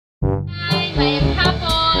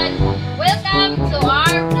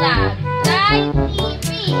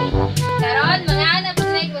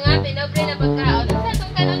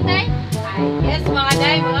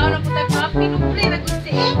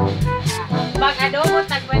Bag adobo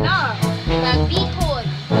tagmano. Nagbihon.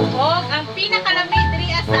 Og ang pinakalamig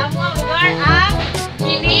diri sa among lugar ang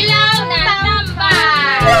Kinilaw na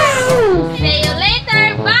tambay. See you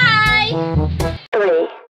later. Bye. 3,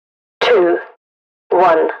 2,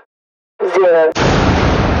 1, 0.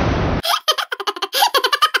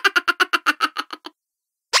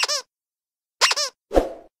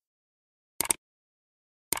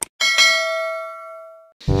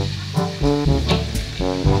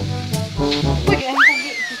 Uy, ang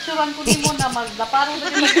pugi. Picturean ko ni mo na magdaparong na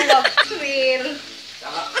din magluwag. Swear.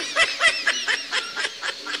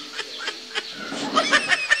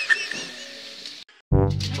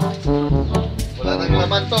 Wala nang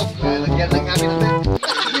laman to. Kaya lagyan lang kami natin.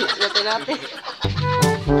 Luto natin.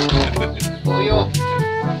 Tuyo.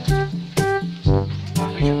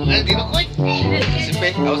 Ay, di na koy.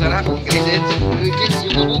 Sipe. Ako sana. Ingredients. Ingredients.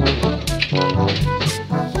 Yung bubog.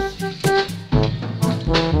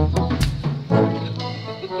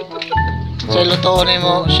 Sa lutoon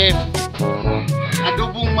mo, chef.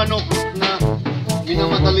 Adobong manok na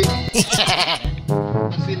minamadali.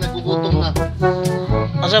 Kasi nagugutom na.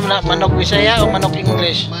 Masam na, manok Bisaya o manok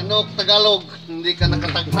English? Manok Tagalog. Hindi ka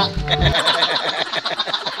nakatagna.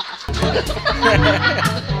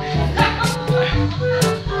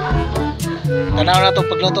 Tanaw na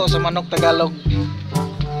itong pagluto sa manok Tagalog.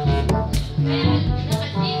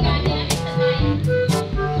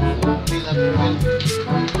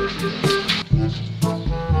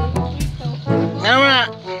 Ano mo na?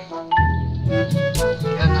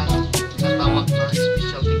 Yan ang natawag na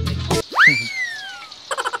special technique.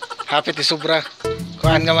 Hapit ni sobra.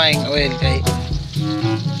 Kuhaan nga maing oil kay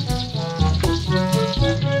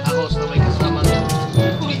Ahos na may kasama ng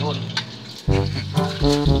kulihon.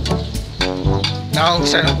 naong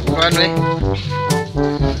sa kuhaan eh.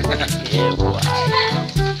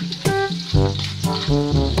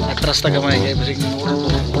 Atras ta gamay kay basig mo.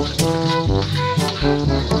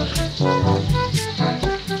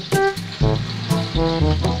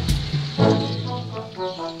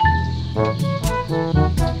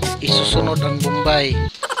 Isusunod ang Bombay.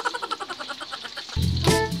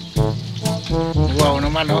 Wow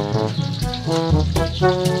naman oh.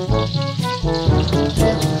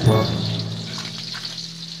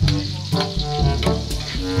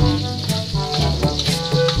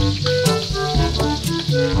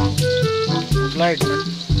 Lard man.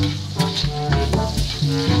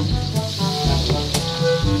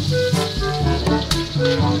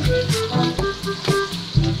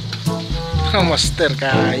 Master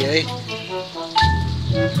kaya eh.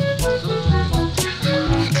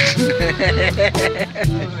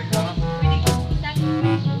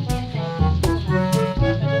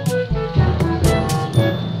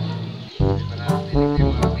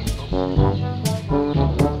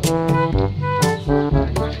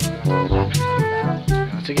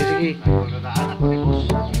 Sige, sige.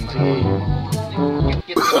 Sige.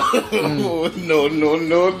 No, no,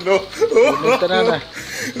 no, no. Punta na na.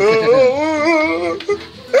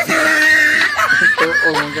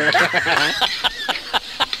 Oo nga.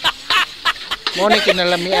 Mo ni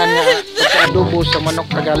kinalamian nga pagka-adobo sa manok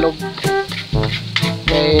Tagalog.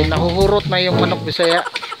 Kay nahuhurot na yung manok Bisaya.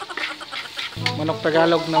 Manok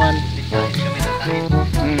Tagalog naman.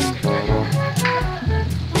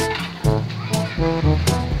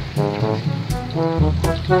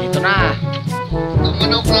 Ito na. Ang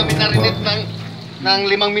manok namin narinit ng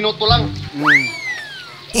 5 minuto lang.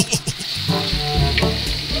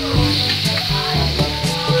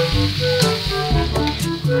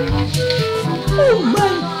 Oh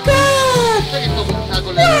my God! Ito bago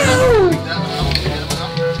lang.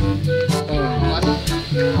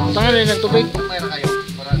 Tangan rin ng tubig. Mayroon kayo.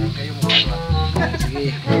 Para kayo mo.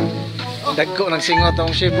 Sige. Dagko ng singot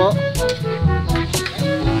ang chef po.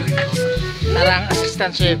 Narang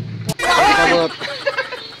assistant chef. Kabot.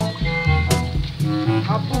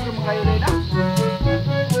 Apo ka mga kayo na.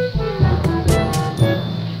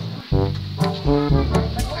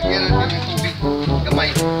 Lagyan natin ng tubig.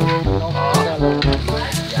 Gamay.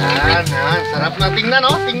 Yan, yan. Sarap na. Tingnan,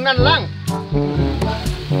 oh. Tingnan lang.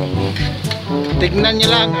 Tignan nyo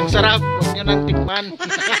lang, ang sarap. Huwag nyo nang tikman.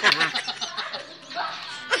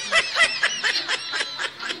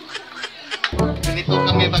 Ganito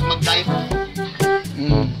kami pag mag-diet.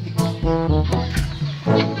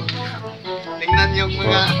 Tingnan yung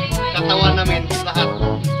mga katawan namin. Lahat.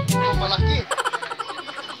 Ito malaki.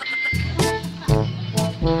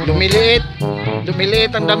 Lumiliit.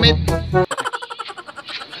 Lumiliit ang damit.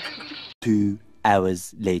 2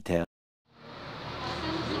 hours later.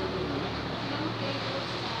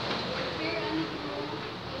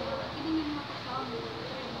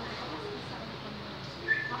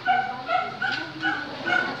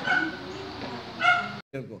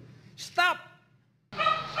 sabi ko, stop!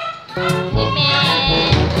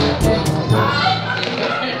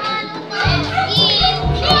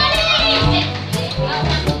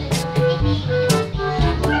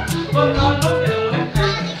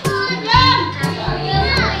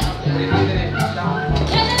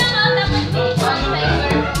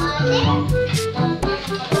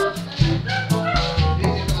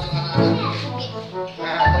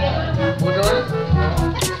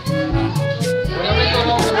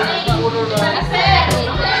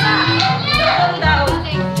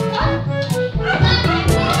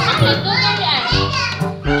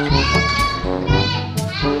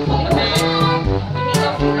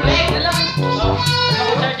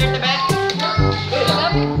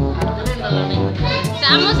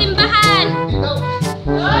 Saan mo simbahan?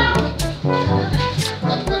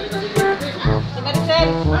 Sigarisel,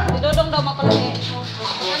 didodong daw makulay.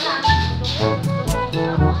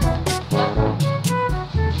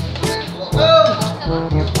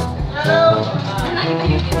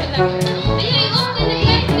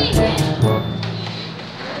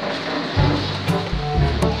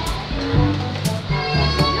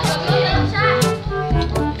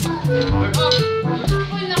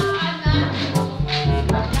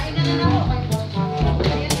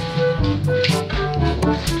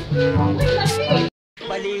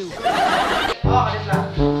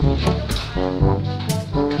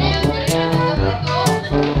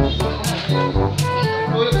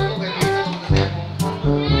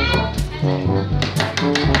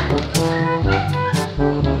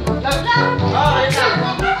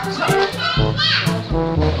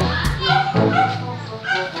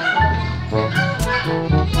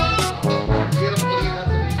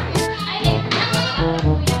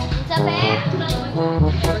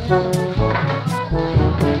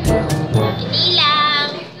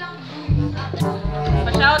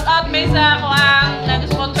 Pa-shout out may sa ako ang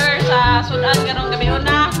nag-sponsor sa Sudan karong gabi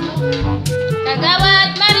una.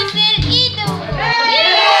 Kagawad Maricel Ido.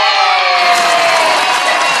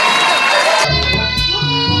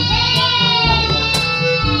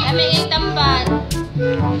 Kami ay tambal.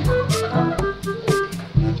 Thank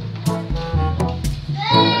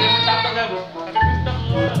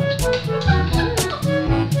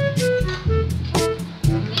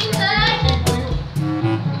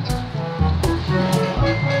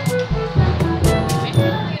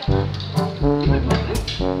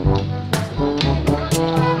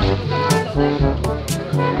you.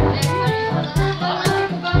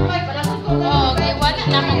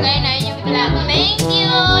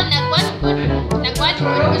 Nag-watch po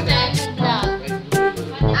ko sa inyong vlog.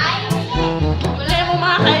 Wala mo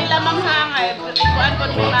mga kailamang hangay. Ikuan ko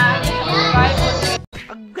nila.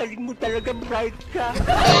 Ang galing mo talaga, bright ka.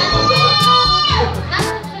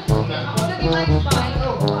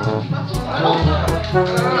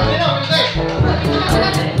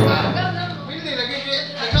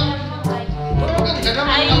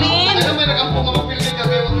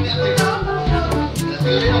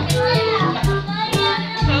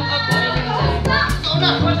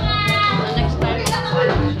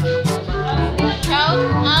 Shout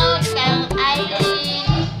out kang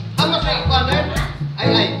Aileen.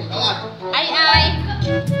 Ay.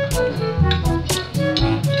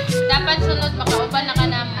 Dapat sunod makauban na ka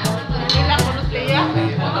naman. Nila ko nutliya.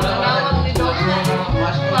 Tawag ni Dok.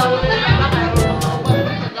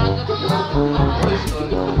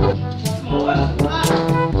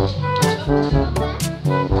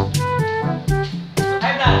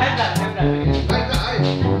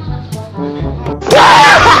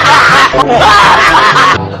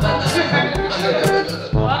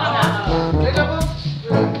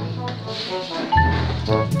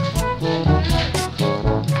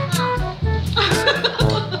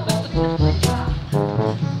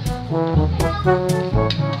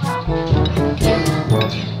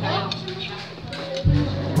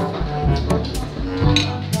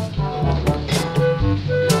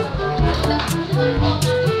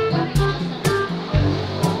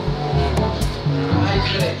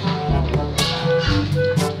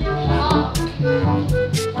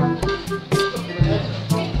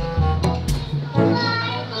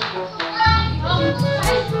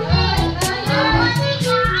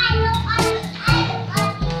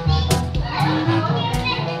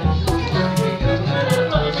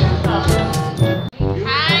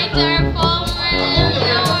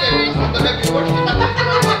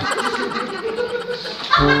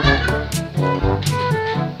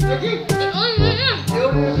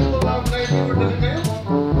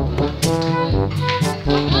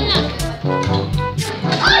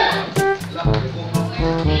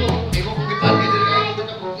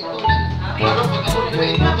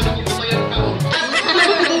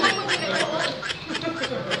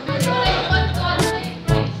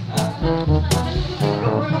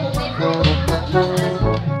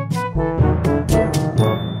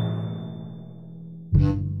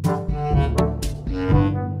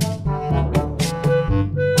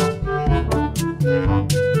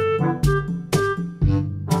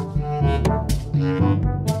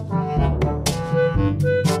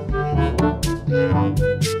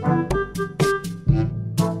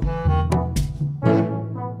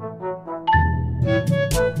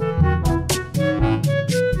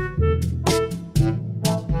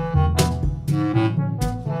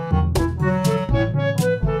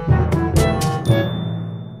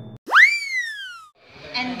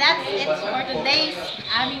 that's it for today's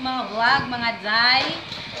aming mga vlog, mga Dzai.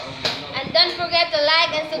 And don't forget to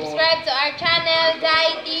like and subscribe to our channel, Dzai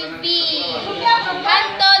TV.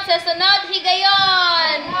 Hantod sa sunod higayon.